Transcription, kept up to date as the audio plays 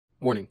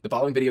Warning, the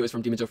following video is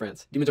from demonjoe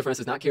France. demonjoe France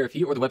does not care if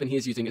he or the weapon he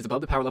is using is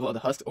above the power level of the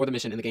husk or the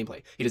mission in the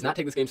gameplay. He does not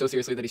take this game so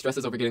seriously that he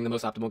stresses over getting the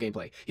most optimal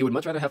gameplay. He would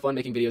much rather have fun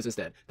making videos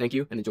instead. Thank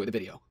you, and enjoy the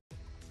video.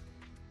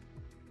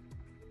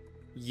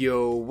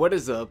 Yo, what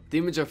is up?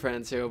 demonjoe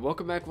France here.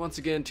 Welcome back once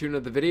again to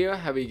another video.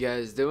 How are you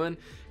guys doing?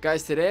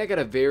 Guys, today I got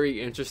a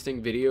very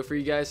interesting video for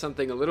you guys,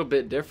 something a little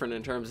bit different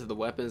in terms of the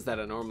weapons that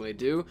I normally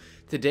do.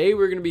 Today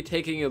we're going to be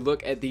taking a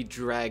look at the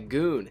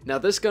Dragoon. Now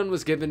this gun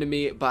was given to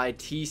me by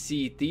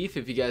Tcthief,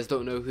 if you guys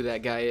don't know who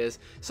that guy is.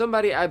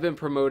 Somebody I've been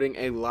promoting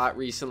a lot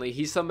recently.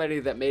 He's somebody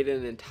that made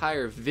an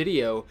entire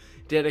video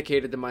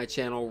dedicated to my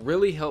channel,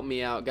 really helped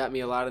me out, got me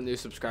a lot of new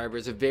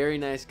subscribers. A very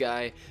nice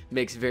guy,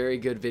 makes very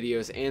good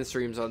videos and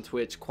streams on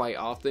Twitch quite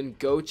often.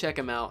 Go check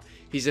him out.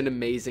 He's an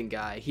amazing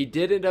guy. He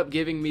did end up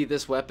giving me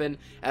this weapon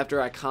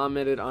after I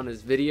commented on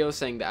his video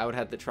saying that I would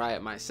have to try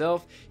it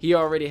myself. He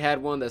already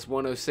had one that's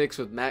 106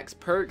 with max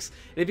perks,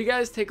 and if you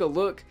guys take a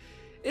look,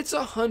 it's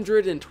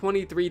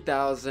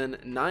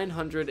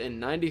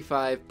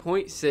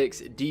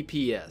 123,995.6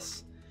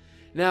 DPS.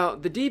 Now,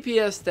 the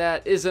DPS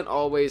stat isn't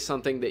always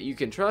something that you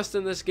can trust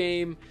in this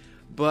game,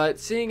 but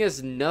seeing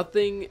as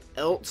nothing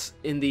else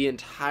in the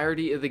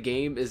entirety of the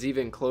game is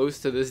even close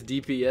to this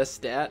DPS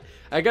stat,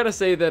 I gotta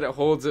say that it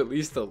holds at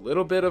least a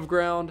little bit of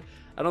ground.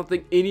 I don't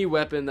think any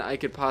weapon that I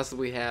could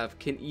possibly have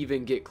can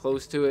even get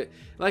close to it.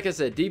 Like I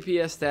said,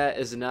 DPS stat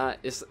is not,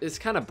 it's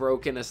kind of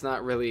broken. It's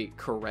not really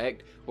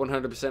correct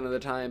 100% of the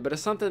time, but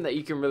it's something that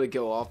you can really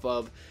go off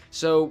of.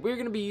 So we're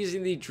going to be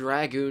using the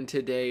Dragoon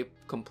today,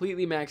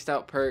 completely maxed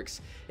out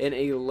perks in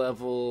a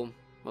level,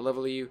 what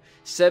level are you?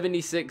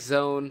 76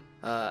 zone.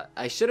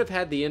 I should have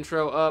had the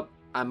intro up.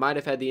 I might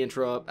have had the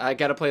intro up. I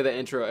gotta play the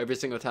intro every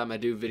single time I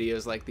do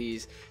videos like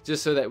these,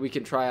 just so that we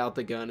can try out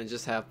the gun and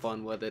just have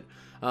fun with it.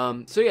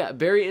 So yeah,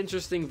 very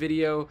interesting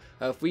video.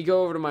 If we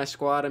go over to my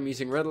squad, I'm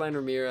using Redline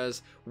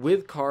Ramirez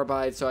with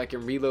carbide so I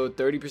can reload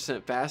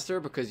 30% faster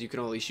because you can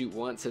only shoot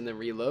once and then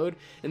reload.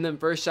 And then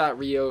first shot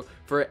Rio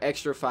for an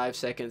extra 5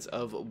 seconds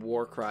of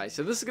war cry.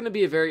 So this is going to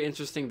be a very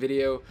interesting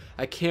video.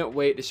 I can't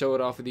wait to show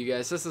it off with you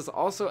guys. This is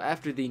also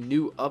after the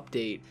new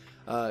update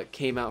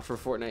came out for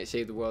Fortnite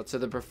Save the World, so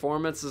the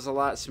performance is a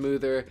lot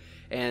smoother,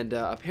 and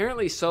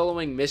apparently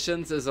soloing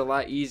missions is a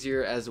lot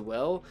easier as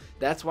well.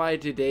 That's why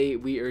today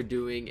we are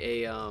doing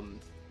a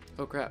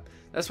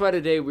that's why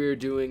today we're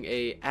doing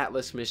a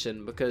Atlas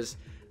mission, because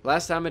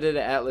last time I did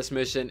an Atlas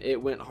mission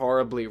it went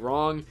horribly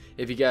wrong.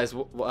 If you guys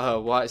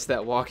watched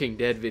that Walking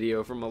Dead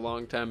video from a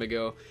long time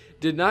ago,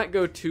 did not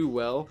go too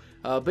well.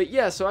 But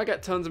yeah, so I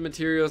got tons of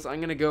materials.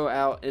 I'm gonna go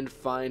out and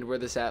find where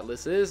this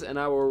Atlas is, and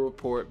I will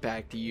report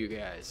back to you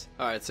guys.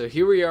 Alright, so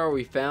here we are.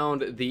 We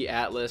found the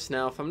Atlas.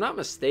 Now, if I'm not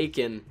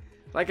mistaken,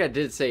 like I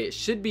did say, it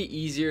should be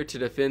easier to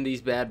defend these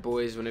bad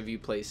boys whenever you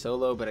play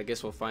solo, but I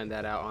guess we'll find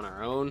that out on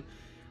our own.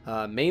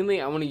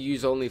 Mainly, I want to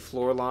use only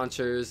floor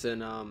launchers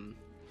and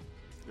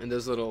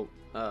those little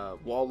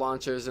wall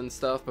launchers and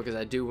stuff, because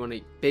I do want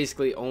to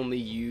basically only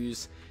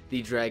use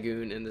the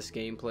Dragoon in this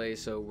gameplay,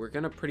 so we're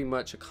gonna pretty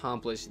much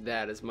accomplish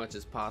that as much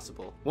as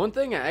possible. One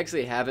thing I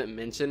actually haven't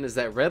mentioned is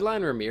that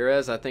Redline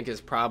Ramirez I think is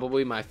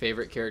probably my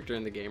favorite character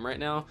in the game right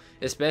now,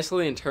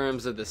 especially in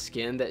terms of the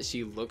skin that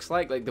she looks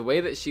like the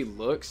way that she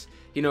looks.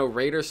 You know,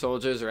 Raider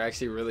soldiers are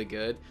actually really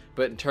good,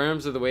 but in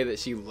terms of the way that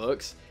she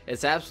looks,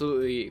 it's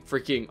absolutely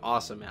freaking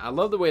awesome, man. I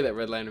love the way that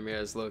Redline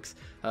Ramirez looks,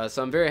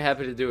 so I'm very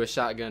happy to do a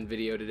shotgun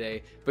video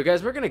today. But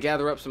guys, we're going to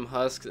gather up some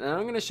husks, and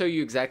I'm going to show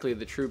you exactly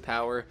the true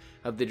power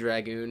of the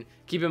Dragoon.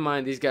 Keep in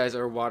mind, these guys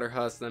are water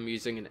husks, and I'm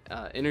using an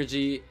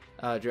energy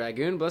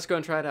Dragoon, but let's go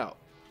and try it out.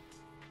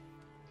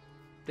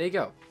 There you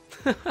go.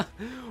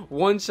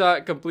 One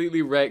shot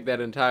completely wrecked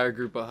that entire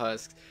group of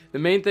husks. The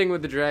main thing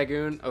with the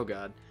Dragoon, oh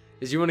god,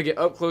 is you want to get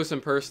up close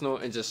and personal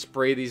and just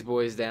spray these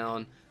boys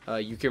down.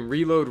 You can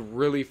reload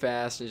really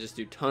fast and just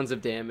do tons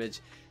of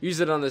damage. Use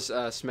it on this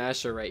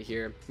smasher right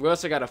here. We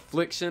also got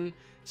affliction,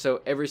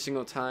 so every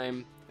single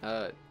time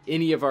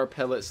any of our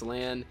pellets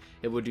land,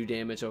 it will do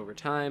damage over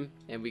time.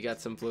 And we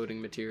got some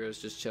floating materials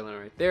just chilling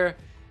right there.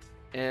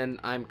 And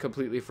I'm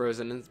completely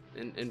frozen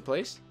in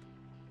place.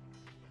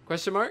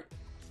 Question mark?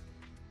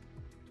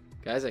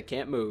 Guys, I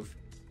can't move.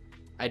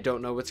 I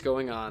don't know what's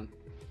going on.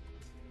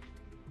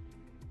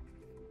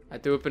 I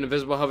threw up an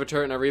invisible hover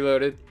turret and I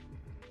reloaded.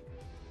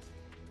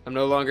 I'm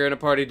no longer in a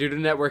party due to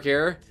network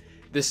error.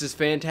 This is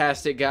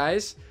fantastic,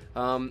 guys.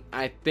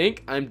 I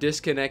think I'm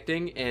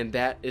disconnecting, and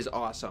that is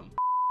awesome.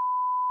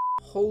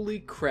 Holy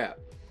crap.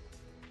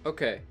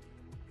 Okay.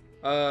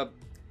 So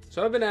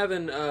I've been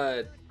having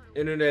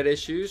internet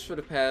issues for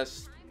the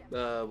past,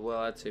 well,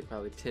 I'd say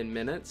probably 10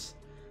 minutes.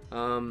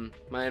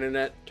 My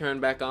internet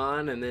turned back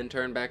on and then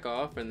turned back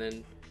off and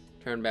then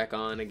turned back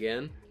on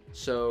again.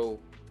 So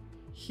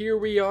here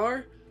we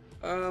are.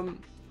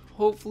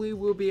 Hopefully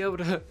we'll be able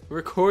to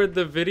record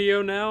the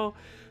video now.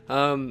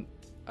 I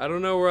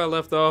don't know where I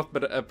left off,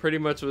 but I pretty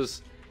much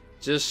was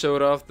just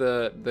showed off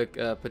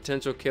the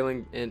potential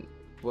killing. And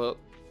well,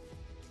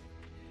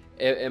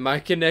 am I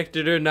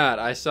connected or not?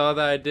 I saw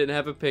that I didn't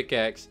have a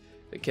pickaxe.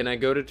 Can I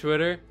go to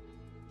Twitter?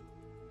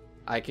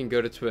 I can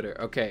go to Twitter.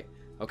 Okay.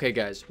 Okay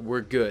guys,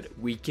 we're good.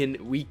 We can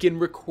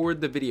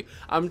record the video.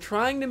 I'm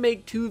trying to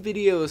make 2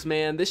 videos,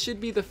 man. This should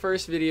be the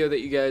first video that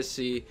you guys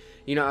see.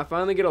 You know, I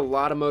finally get a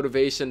lot of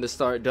motivation to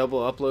start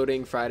double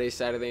uploading Friday,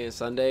 Saturday, and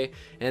Sunday.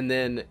 And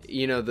then,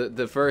 you know,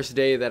 the first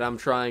day that I'm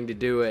trying to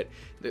do it,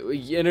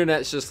 the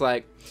internet's just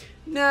like,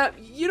 nah,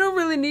 you don't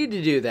really need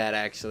to do that,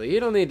 actually.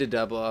 You don't need to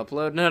double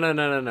upload.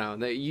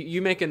 No.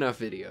 You make enough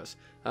videos.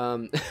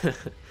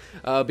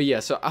 But yeah,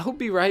 so I'll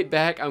be right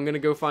back. I'm gonna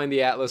go find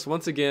the atlas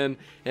once again,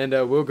 and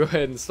we'll go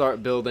ahead and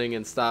start building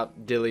and stop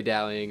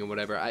dilly-dallying and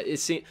whatever.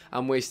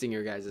 I'm wasting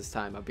your guys'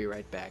 time. I'll be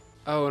right back.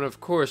 Oh, and of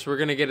course, we're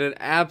gonna get an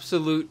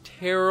absolute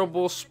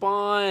terrible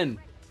spawn.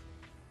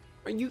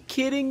 Are you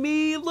kidding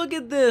me? Look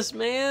at this,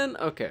 man.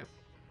 Okay,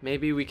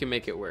 maybe we can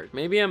make it work.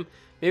 Maybe I'm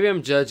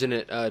judging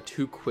it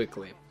too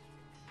quickly.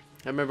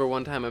 I remember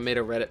one time I made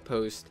a Reddit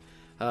post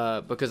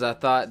because I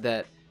thought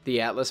that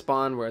the atlas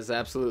spawn was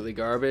absolutely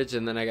garbage,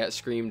 and then I got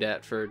screamed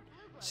at for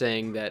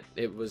saying that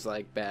it was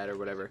like bad or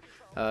whatever.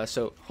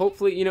 So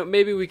hopefully, you know,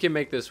 maybe we can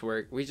make this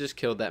work. We just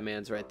killed that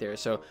man's right there.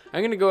 So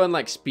I'm gonna go and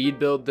like speed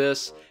build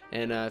this,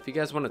 and if you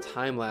guys want a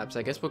time lapse,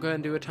 I guess we'll go ahead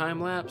and do a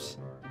time lapse.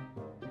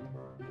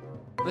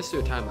 Let's do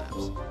a time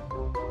lapse.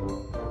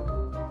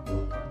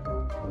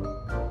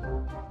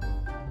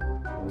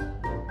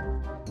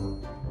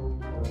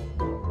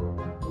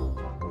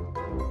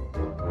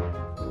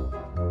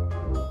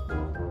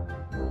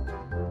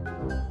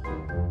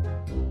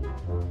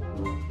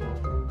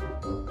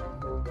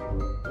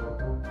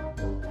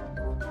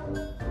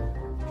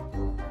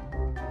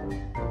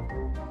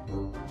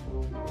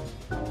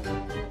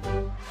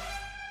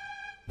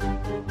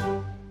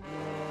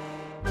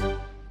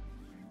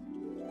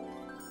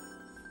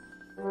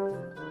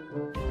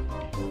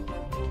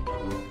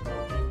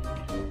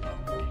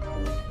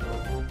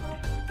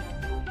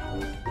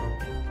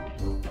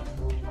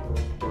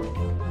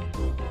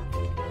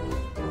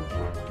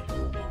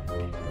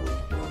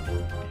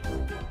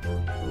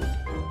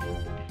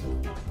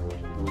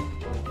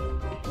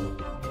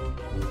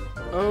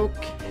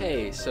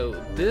 Okay, so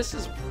this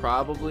is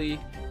probably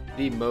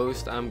the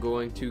most I'm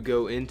going to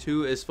go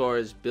into as far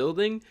as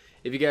building.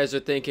 If you guys are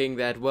thinking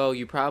that, well,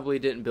 you probably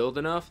didn't build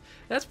enough,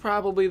 that's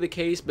probably the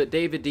case, but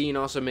David Dean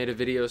also made a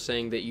video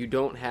saying that you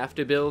don't have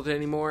to build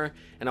anymore,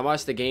 and I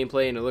watched the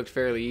gameplay and it looked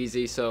fairly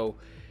easy, so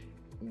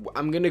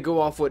I'm going to go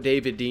off what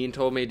David Dean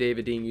told me.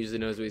 David Dean usually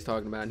knows what he's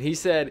talking about, and he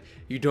said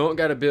you don't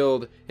got to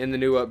build in the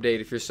new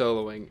update if you're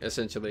soloing,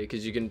 essentially,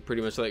 because you can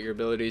pretty much let your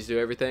abilities do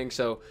everything.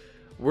 So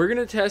we're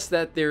going to test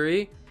that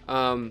theory,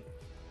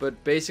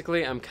 but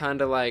basically I'm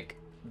kind of like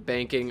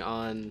banking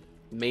on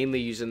mainly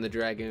using the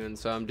Dragoon,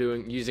 so I'm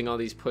using all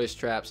these push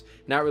traps,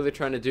 not really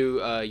trying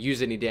to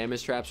use any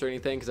damage traps or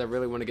anything, because I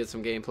really want to get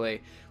some gameplay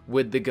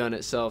with the gun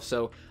itself.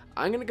 So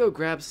I'm gonna go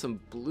grab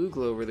some blue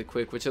glow really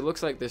quick, which it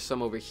looks like there's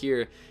some over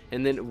here,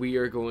 and then we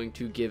are going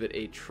to give it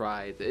a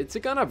try. It's a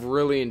gun I've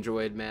really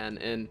enjoyed, man,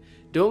 and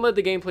don't let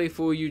the gameplay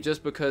fool you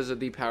just because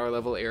of the power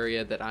level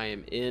area that I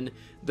am in.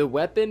 The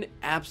weapon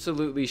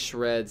absolutely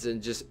shreds,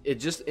 and just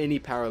any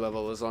power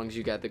level as long as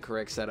you got the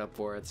correct setup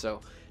for it.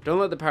 So don't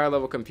let the power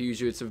level confuse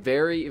you. It's a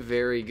very,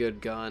 very good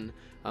gun,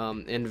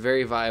 and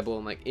very viable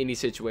in like any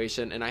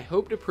situation, and I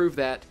hope to prove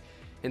that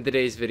in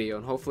today's video,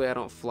 and hopefully I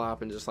don't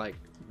flop and just like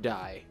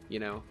die, you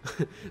know.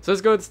 So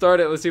let's go ahead and start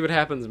it. Let's see what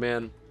happens,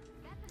 man.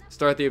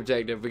 Start the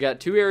objective. We got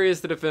 2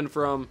 areas to defend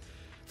from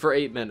for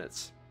 8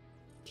 minutes.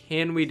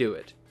 Can we do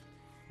it?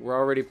 We're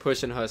already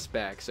pushing Huss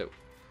back. So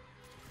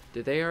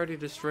did they already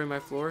destroy my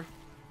floor?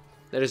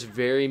 That is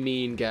very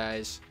mean,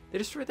 guys. They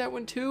destroyed that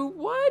one too?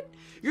 What?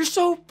 You're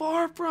so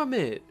far from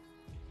it.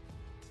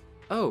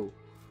 Oh,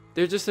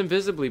 they're just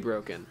invisibly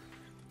broken.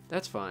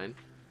 That's fine.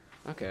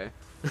 Okay.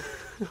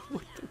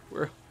 What the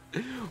world?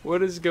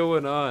 What is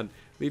going on?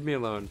 Leave me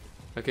alone.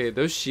 Okay,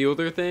 those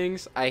shielder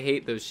things, I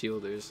hate those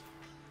shielders.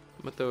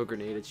 I'm gonna throw a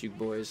grenade at you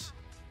boys.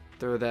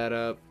 Throw that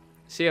up.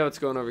 See how it's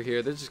going over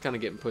here? They're just kind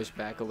of getting pushed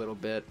back a little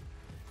bit.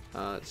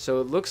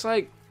 So it looks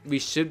like we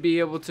should be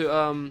able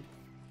to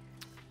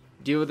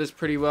deal with this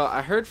pretty well.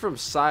 I heard from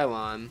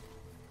Cylon.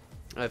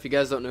 If you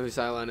guys don't know who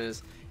Cylon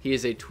is, he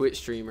is a Twitch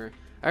streamer.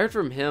 I heard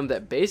from him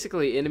that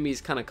basically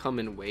enemies kind of come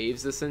in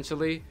waves,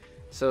 essentially.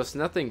 So it's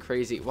nothing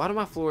crazy. Why do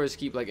my floors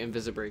keep like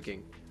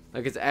breaking?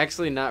 Like it's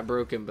actually not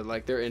broken, but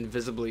like they're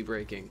invisibly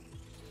breaking.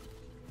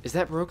 Is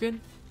that broken?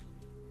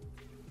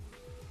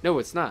 No,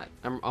 it's not.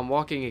 I'm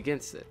walking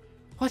against it.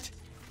 What?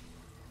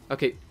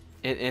 Okay,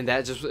 and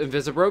that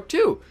just broke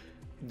too.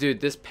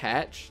 Dude, this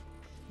patch,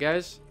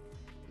 guys,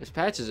 this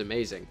patch is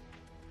amazing.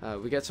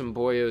 We got some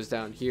boyos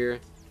down here.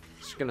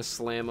 Just gonna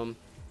slam them.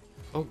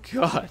 Oh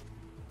god.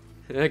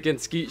 I can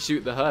skeet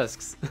shoot the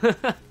husks.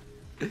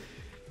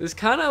 There's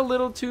kind of a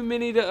little too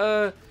many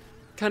to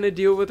kind of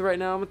deal with right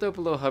now. I'm gonna throw up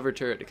a little hover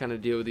turret to kind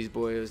of deal with these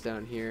boyos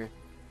down here.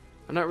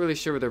 I'm not really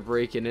sure where they're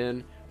breaking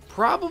in.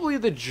 Probably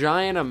the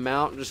giant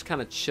amount just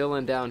kind of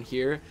chilling down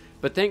here,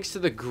 but thanks to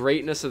the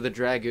greatness of the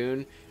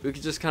Dragoon, we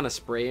could just kind of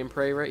spray and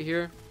pray right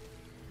here,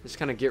 just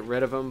kind of get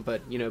rid of them.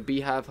 But you know,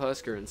 beehive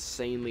husk are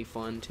insanely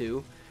fun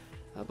too.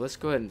 But let's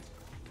go ahead and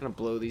kind of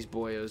blow these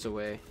boyos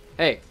away.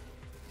 Hey,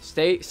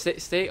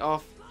 Stay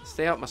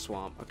out my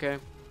swamp, okay?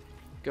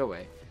 Go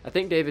away. I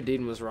think David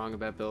Dean was wrong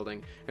about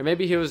building. Or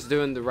maybe he was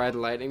doing the Ride the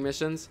Lightning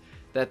missions.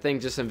 That thing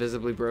just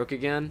invisibly broke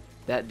again.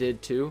 That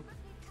did too.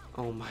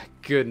 Oh my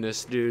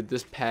goodness, dude.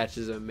 This patch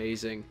is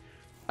amazing.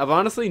 I've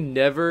honestly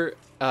never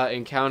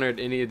encountered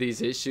any of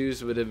these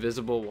issues with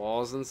invisible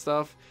walls and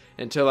stuff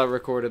until I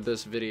recorded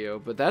this video.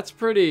 But that's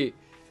pretty,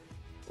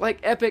 like,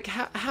 epic.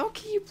 How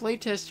can you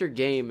playtest your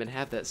game and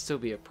have that still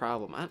be a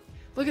problem?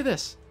 Look at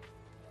this.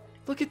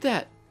 Look at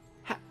that.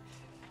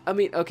 I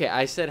mean, okay,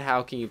 I said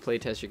how can you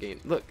playtest your game.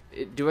 Look,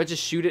 do I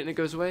just shoot it and it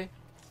goes away?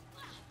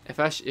 If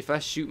I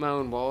shoot my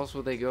own walls,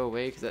 will they go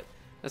away? Because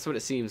that's what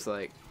it seems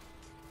like.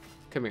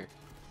 Come here.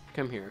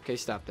 Come here. Okay,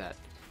 stop that.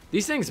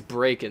 These things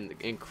break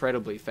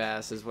incredibly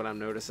fast is what I'm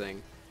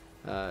noticing.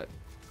 Oh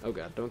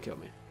god, don't kill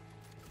me.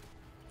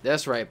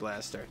 That's right,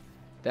 Blaster.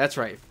 That's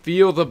right.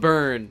 Feel the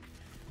burn.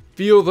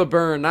 Feel the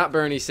burn. Not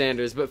Bernie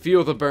Sanders, but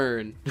feel the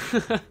burn.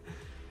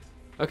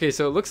 Okay,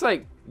 so it looks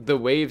like the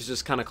waves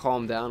just kind of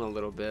calmed down a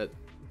little bit.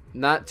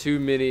 Not too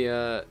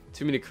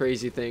many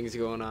crazy things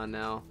going on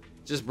now.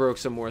 Just broke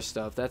some more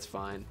stuff. That's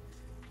fine.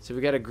 So we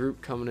got a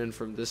group coming in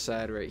from this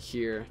side right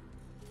here.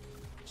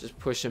 Just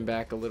pushing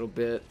back a little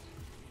bit.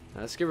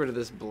 Let's get rid of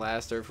this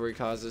blaster before he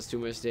causes too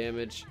much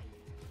damage.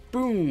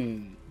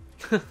 Boom!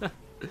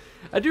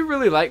 I do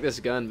really like this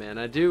gun, man.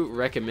 I do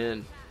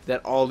recommend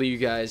that all of you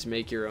guys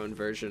make your own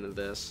version of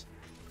this.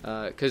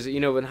 Because, you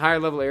know, in higher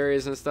level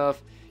areas and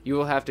stuff, you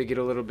will have to get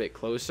a little bit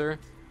closer.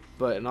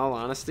 But in all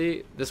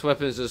honesty, this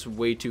weapon is just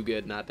way too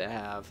good not to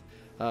have.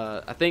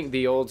 I think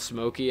the old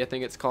Smokey, I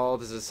think it's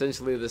called, is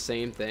essentially the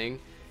same thing.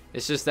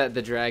 It's just that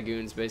the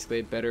Dragoon's basically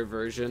a better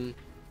version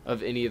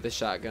of any of the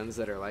shotguns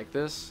that are like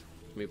this.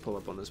 Let me pull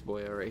up on this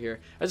boyo right here.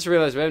 I just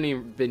realized we haven't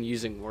even been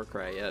using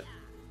Warcry yet.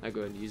 I'll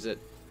go ahead and use it.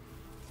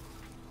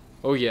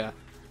 Oh yeah.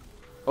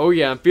 Oh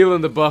yeah, I'm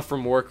feeling the buff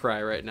from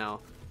Warcry right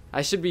now.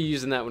 I should be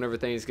using that whenever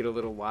things get a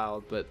little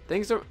wild, but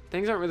things aren't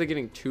really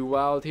getting too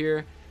wild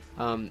here.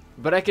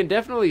 But I can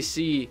definitely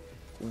see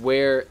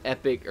where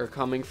Epic are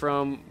coming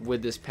from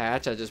with this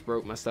patch. I just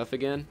broke my stuff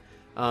again.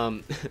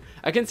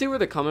 I can see where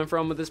they're coming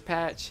from with this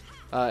patch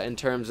in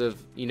terms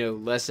of, you know,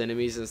 less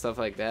enemies and stuff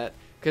like that.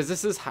 Because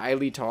this is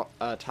highly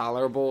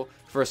tolerable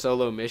for a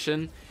solo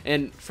mission.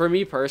 And for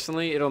me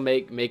personally, it'll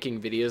make making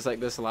videos like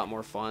this a lot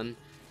more fun.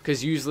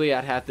 Because usually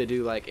I'd have to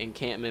do like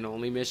encampment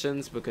only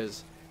missions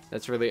because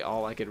that's really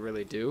all I could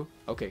really do.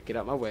 Okay, get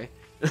out my way.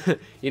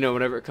 You know,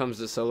 whenever it comes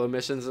to solo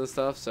missions and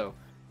stuff. So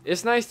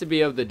it's nice to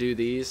be able to do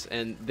these.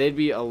 And they'd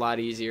be a lot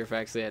easier if I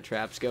actually had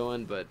traps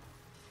going. But,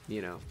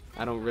 you know,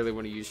 I don't really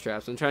want to use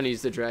traps. I'm trying to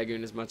use the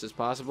Dragoon as much as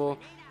possible.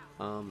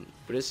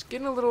 But it's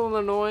getting a little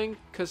annoying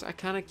because I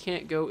kind of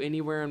can't go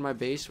anywhere in my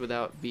base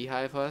without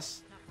Beehive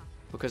Husk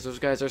because those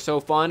guys are so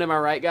fun. Am I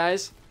right,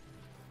 guys?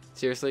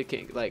 Seriously,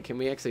 can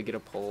we actually get a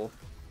poll?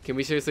 Can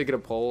we seriously get a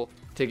poll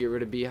to get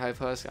rid of Beehive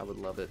Husk? I would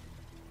love it.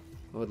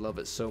 I would love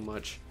it so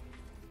much.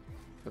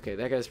 Okay,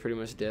 that guy's pretty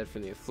much dead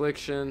from the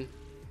affliction.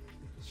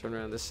 Let's turn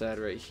around this side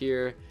right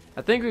here.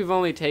 I think we've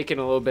only taken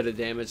a little bit of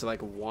damage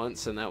like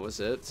once, and that was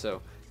it.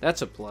 So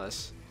that's a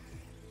plus.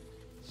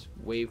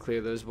 Wave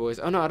clear those boys.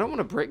 Oh no, I don't want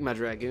to break my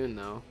Dragoon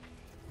though.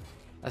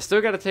 I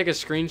still got to take a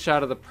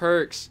screenshot of the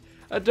perks.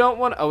 I don't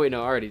want. Oh wait,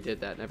 no, I already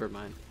did that. Never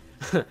mind.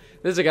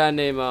 There's a guy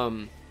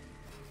named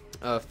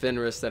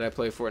Fenris that I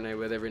play Fortnite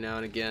with every now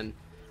and again,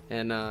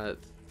 and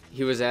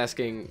he was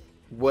asking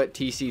what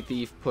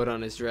Tcthief put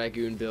on his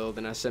Dragoon build,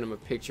 and I sent him a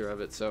picture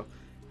of it. So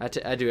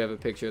I do have a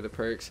picture of the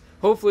perks.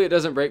 Hopefully it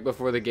doesn't break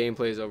before the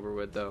gameplay is over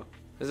with though.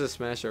 There's a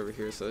smash over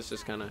here, so let's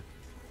just kind of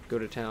go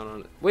to town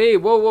on it. Wait,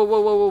 whoa, whoa,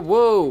 whoa, whoa, whoa,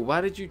 whoa! Why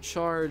did you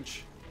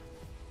charge?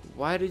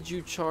 Why did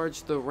you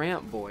charge the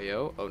ramp,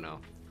 boyo? Oh no.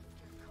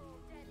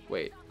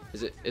 Wait,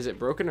 is it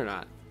broken or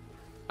not?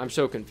 I'm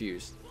so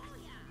confused.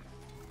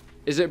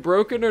 Is it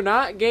broken or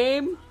not,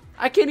 game?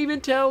 I can't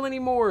even tell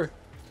anymore.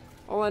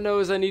 All I know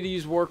is I need to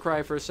use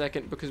Warcry for a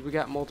second because we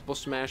got multiple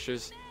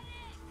smashers.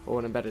 Oh,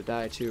 and I'm about to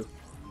die too.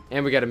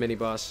 And we got a mini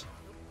boss.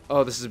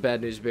 Oh, this is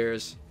bad news,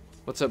 bears.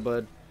 What's up,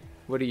 bud?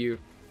 What are you?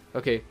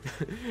 Okay,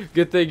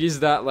 good thing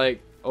he's not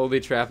like only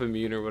trap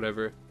immune or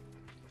whatever.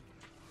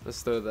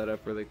 Let's throw that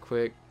up really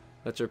quick.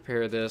 Let's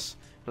repair this.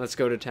 Let's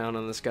go to town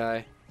on this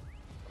guy.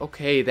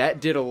 Okay, that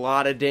did a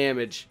lot of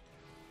damage.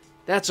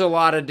 That's a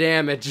lot of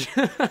damage.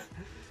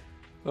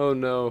 Oh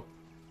no.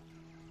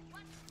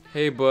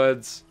 Hey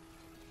buds.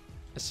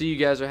 I see you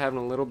guys are having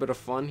a little bit of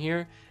fun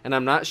here. And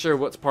I'm not sure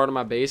what's part of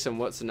my base and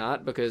what's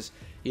not. Because,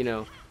 you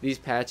know, these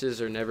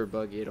patches are never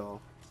buggy at all.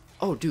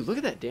 Oh dude, look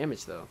at that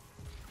damage though.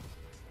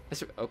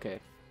 Okay,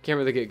 can't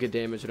really get good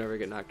damage whenever I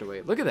get knocked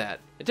away. Look at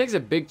that. It takes a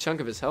big chunk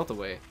of his health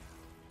away.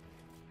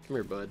 Come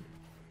here, bud.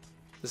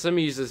 Just let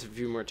me use this a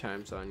few more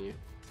times on you.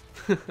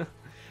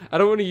 I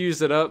don't want to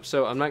use it up,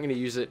 so I'm not going to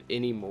use it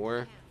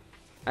anymore.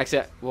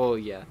 Actually, well,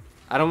 yeah.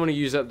 I don't want to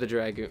use up the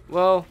Dragoon.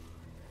 Well,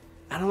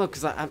 I don't know,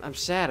 because I'm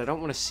sad. I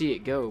don't want to see it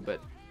go,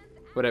 but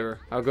whatever.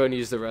 I'll go and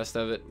use the rest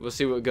of it. We'll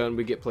see what gun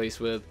we get placed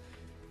with.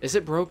 Is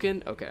it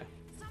broken? Okay.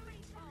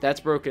 That's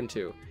broken,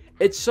 too.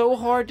 It's so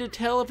hard to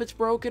tell if it's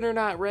broken or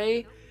not,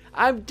 Ray.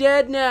 I'm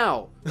dead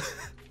now.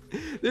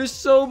 There's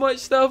so much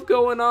stuff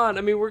going on.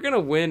 I mean, we're gonna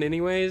win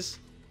anyways,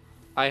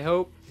 I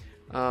hope.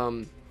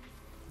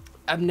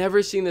 I've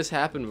never seen this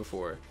happen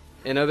before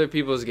in other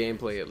people's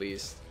gameplay, at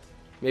least.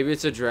 Maybe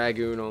it's a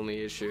Dragoon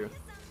only issue.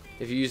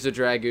 If you use the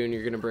Dragoon,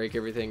 you're gonna break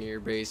everything in your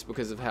base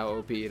because of how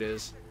OP it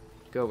is.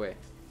 Go away.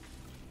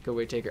 Go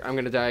away, Taker. I'm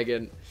gonna die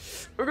again.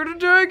 We're gonna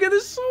die again.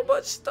 There's so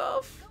much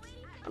stuff.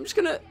 I'm just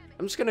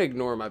gonna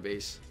ignore my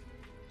base.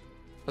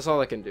 That's all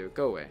I can do.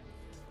 Go away.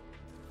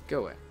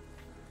 Go away.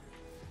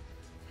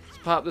 Let's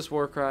pop this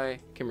war cry.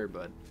 Come here,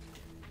 bud.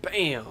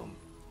 Bam.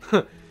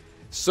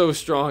 So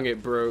strong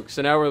it broke.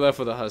 So now we're left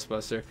with a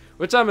Huskbuster,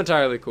 which I'm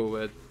entirely cool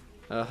with.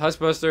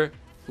 Huskbuster,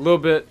 a little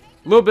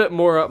bit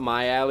more up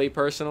my alley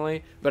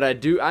personally, but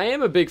I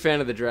am a big fan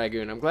of the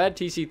Dragoon. I'm glad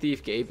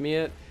Tcthief gave me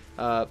it.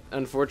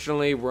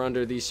 Unfortunately, we're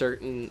under these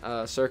certain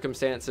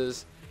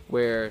circumstances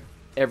where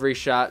every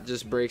shot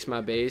just breaks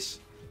my base.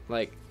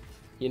 Like,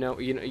 you know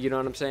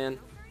what I'm saying,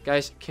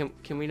 guys?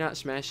 Can we not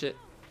smash it?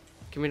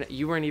 Can we not?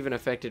 You weren't even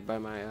affected by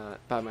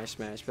my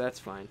smash, but that's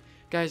fine,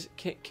 guys.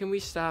 Can we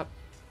stop?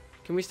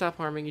 Can we stop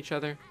harming each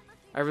other?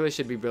 I really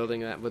should be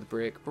building that with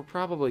brick. We're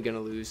probably gonna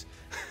lose.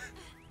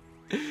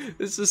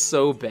 This is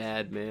so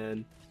bad,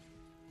 man.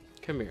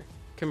 Come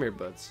here,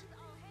 buds.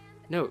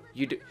 No,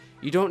 you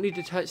don't need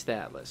to touch the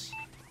Atlas.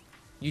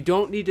 You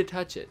don't need to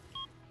touch it,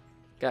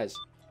 guys.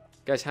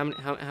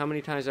 How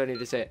many times do I need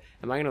to say it?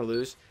 Am I gonna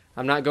lose?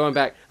 I'm not going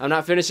back. I'm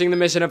not finishing the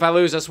mission if I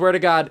lose. I swear to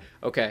God.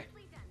 Okay.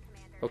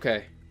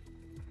 Okay.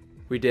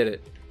 We did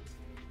it.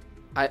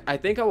 I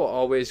think I will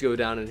always go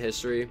down in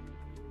history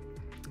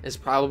is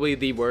probably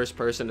the worst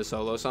person to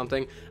solo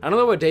something. I don't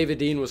know what David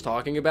Dean was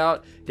talking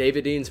about.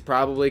 David Dean's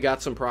probably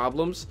got some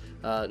problems.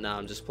 No,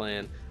 I'm just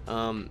playing.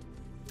 I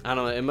don't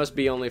know. It must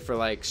be only for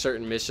like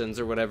certain missions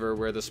or whatever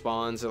where the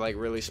spawns are like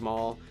really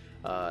small.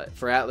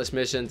 For Atlas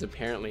missions,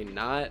 apparently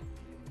not.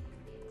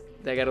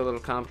 That got a little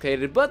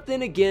complicated. But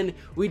then again,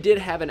 we did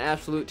have an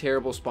absolute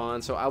terrible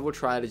spawn, so I will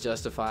try to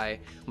justify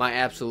my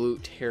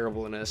absolute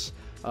terribleness.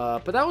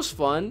 But that was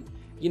fun.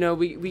 You know,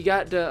 we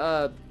got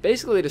to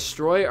basically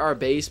destroy our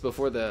base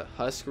before the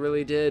Husk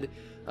really did.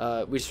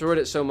 We destroyed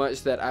it so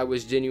much that I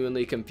was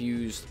genuinely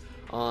confused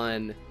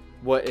on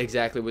what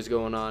exactly was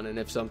going on and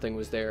if something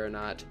was there or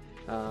not.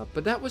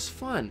 But that was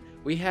fun.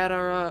 We had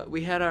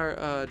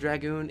our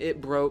Dragoon.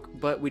 It broke,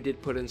 but we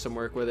did put in some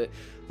work with it.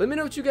 Let me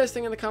know what you guys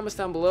think in the comments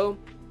down below.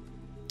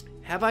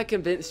 Have I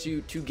convinced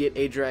you to get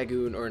a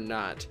Dragoon or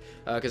not?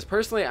 Because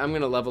personally, I'm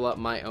going to level up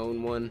my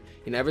own one.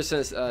 You know, ever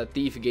since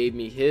Thief gave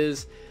me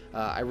his,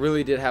 I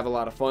really did have a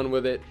lot of fun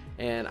with it,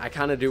 and I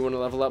kind of do want to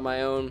level up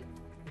my own.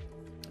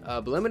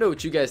 But let me know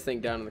what you guys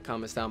think down in the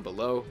comments down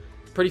below.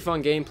 Pretty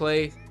fun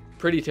gameplay,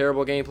 pretty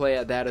terrible gameplay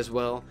at that as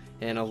well,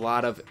 and a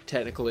lot of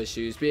technical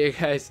issues. But yeah,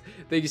 guys,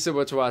 thank you so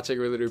much for watching.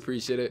 I really do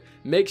appreciate it.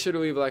 Make sure to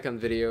leave a like on the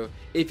video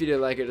if you did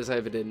like it, as I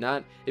did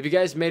not. If you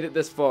guys made it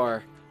this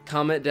far,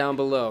 comment down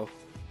below.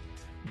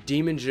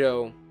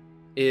 demonjoe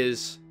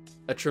is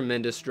a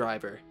tremendous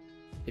driver.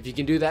 If you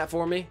can do that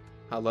for me,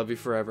 I'll love you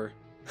forever.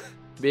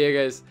 But yeah,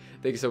 guys,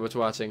 thank you so much for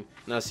watching,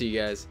 and I'll see you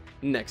guys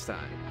next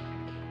time.